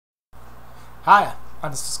Hi,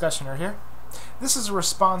 Honest Discussioner here. This is a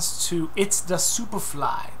response to It's the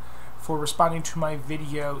Superfly for responding to my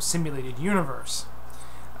video Simulated Universe.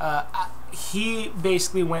 He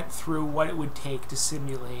basically went through what it would take to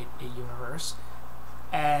simulate a universe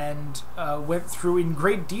and went through in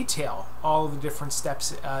great detail all of the different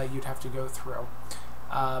steps you'd have to go through.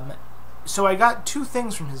 So I got two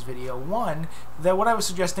things from his video. One, that what I was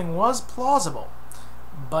suggesting was plausible,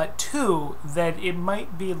 but two, that it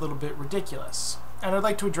might be a little bit ridiculous. And I'd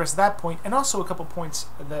like to address that point, and also a couple points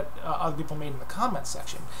that other people made in the comments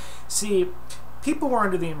section. See, people were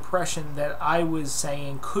under the impression that I was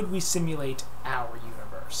saying, could we simulate our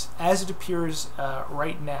universe? As it appears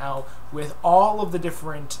right now, with all of the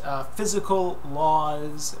different physical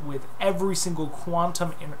laws, with every single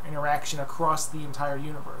quantum interaction across the entire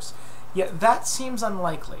universe. Yet that seems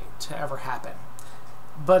unlikely to ever happen.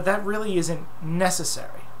 But that really isn't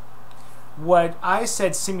necessary. What I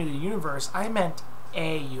said simulated universe, I meant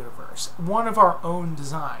a universe, one of our own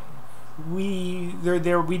design. We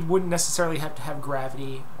wouldn't necessarily have to have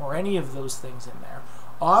gravity or any of those things in there.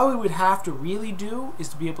 All we would have to really do is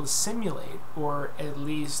to be able to simulate, or at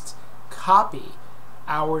least copy,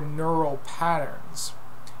 our neural patterns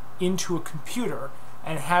into a computer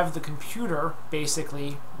and have the computer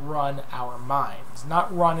basically run our minds.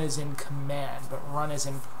 Not run as in command, but run as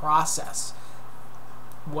in process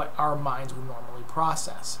what our minds would normally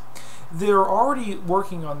process. They're already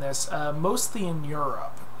working on this, mostly in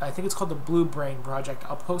Europe. I think it's called the Blue Brain Project.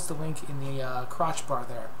 I'll post a link in the crotch bar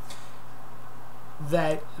there.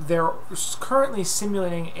 That they're currently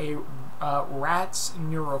simulating a rat's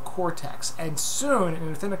neurocortex, and soon,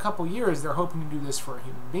 and within a couple years, they're hoping to do this for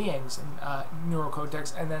human beings and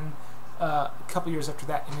neurocortex, and then a couple years after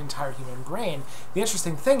that, an entire human brain. The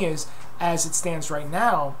interesting thing is, as it stands right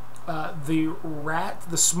now,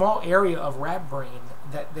 the small area of rat brain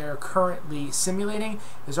that they're currently simulating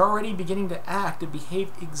is already beginning to act and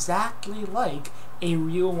behave exactly like a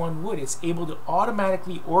real one would. It's able to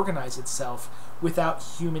automatically organize itself without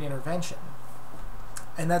human intervention.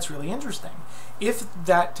 And that's really interesting. If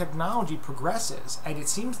that technology progresses, and it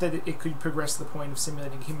seems that it could progress to the point of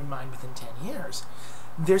simulating a human mind within 10 years,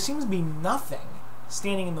 there seems to be nothing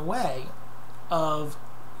standing in the way of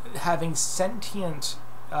having sentient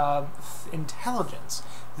intelligence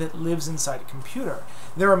that lives inside a computer.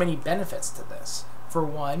 There are many benefits to this. For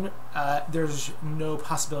one, there's no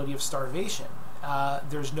possibility of starvation.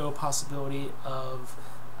 There's no possibility of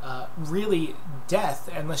really death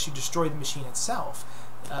unless you destroy the machine itself.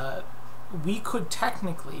 We could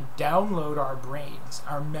technically download our brains,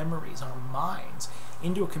 our memories, our minds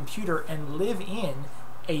into a computer and live in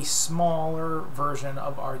a smaller version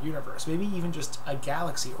of our universe, maybe even just a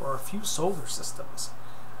galaxy or a few solar systems.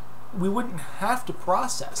 We wouldn't have to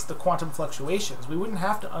process the quantum fluctuations. We wouldn't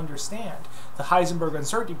have to understand the Heisenberg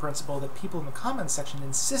uncertainty principle that people in the comments section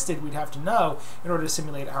insisted we'd have to know in order to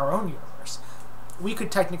simulate our own universe. We could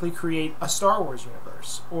technically create a Star Wars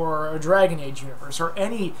universe, or a Dragon Age universe, or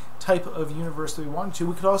any type of universe that we wanted to.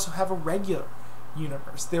 We could also have a regular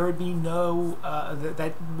universe. There would be no,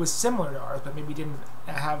 that was similar to ours, but maybe didn't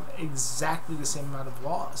have exactly the same amount of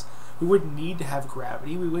laws. We wouldn't need to have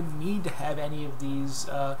gravity. We wouldn't need to have any of these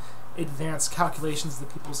advanced calculations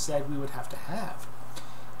that people said we would have to have.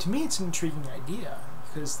 To me, it's an intriguing idea,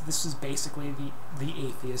 because this is basically the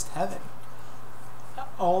atheist heaven.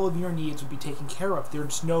 All of your needs would be taken care of.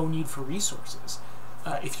 There's no need for resources.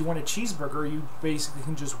 If you want a cheeseburger, you basically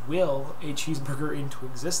can just will a cheeseburger into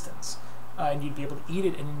existence. And you'd be able to eat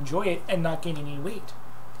it and enjoy it and not gain any weight.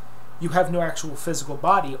 You have no actual physical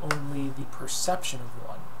body, only the perception of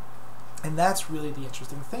one. And that's really the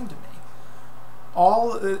interesting thing to me.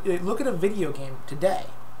 Look at a video game today.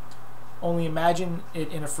 Only imagine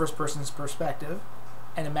it in a first person's perspective,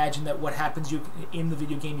 and imagine that what happens in the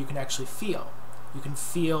video game you can actually feel. You can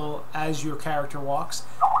feel as your character walks.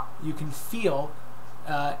 You can feel,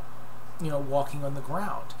 walking on the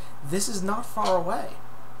ground. This is not far away,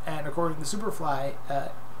 and according to Superfly,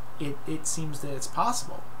 it seems that it's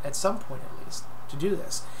possible at some point at least to do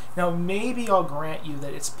this. Now, maybe I'll grant you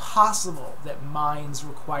that it's possible that minds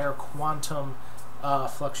require quantum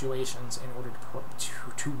fluctuations in order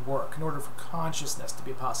to work, in order for consciousness to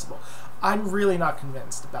be possible. I'm really not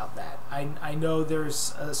convinced about that. I know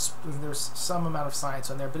there's some amount of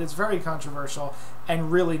science on there, but it's very controversial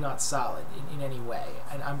and really not solid in any way.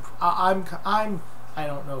 And I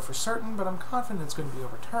don't know for certain, but I'm confident it's going to be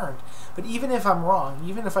overturned. But even if I'm wrong,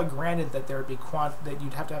 even if I granted that there would be that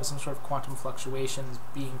you'd have to have some sort of quantum fluctuations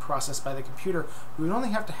being processed by the computer, we would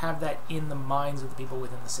only have to have that in the minds of the people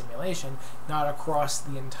within the simulation, not across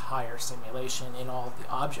the entire simulation in all of the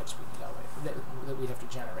objects that we'd have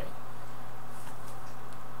to generate.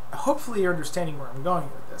 hopefully you're understanding where I'm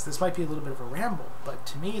going with this. This might be a little bit of a ramble, but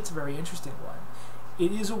to me it's a very interesting one.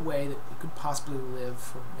 It is a way that we could possibly live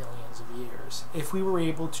for millions of years. If we were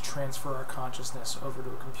able to transfer our consciousness over to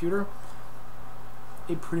a computer,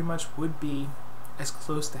 it pretty much would be as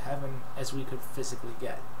close to heaven as we could physically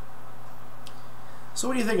get. So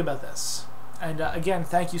what do you think about this? And again,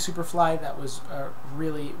 thank you, Superfly. That was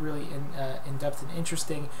really, really in-depth and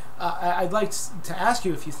interesting. I'd like to ask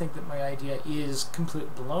you if you think that my idea is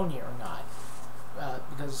complete baloney or not.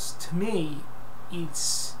 Because to me,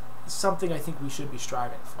 it's something I think we should be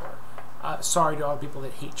striving for. Sorry to all people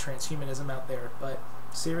that hate transhumanism out there, but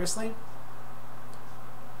seriously,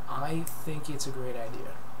 I think it's a great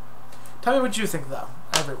idea. Tell me what you think, though,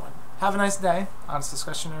 everyone. Have a nice day. Honest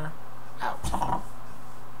Discussioner, out.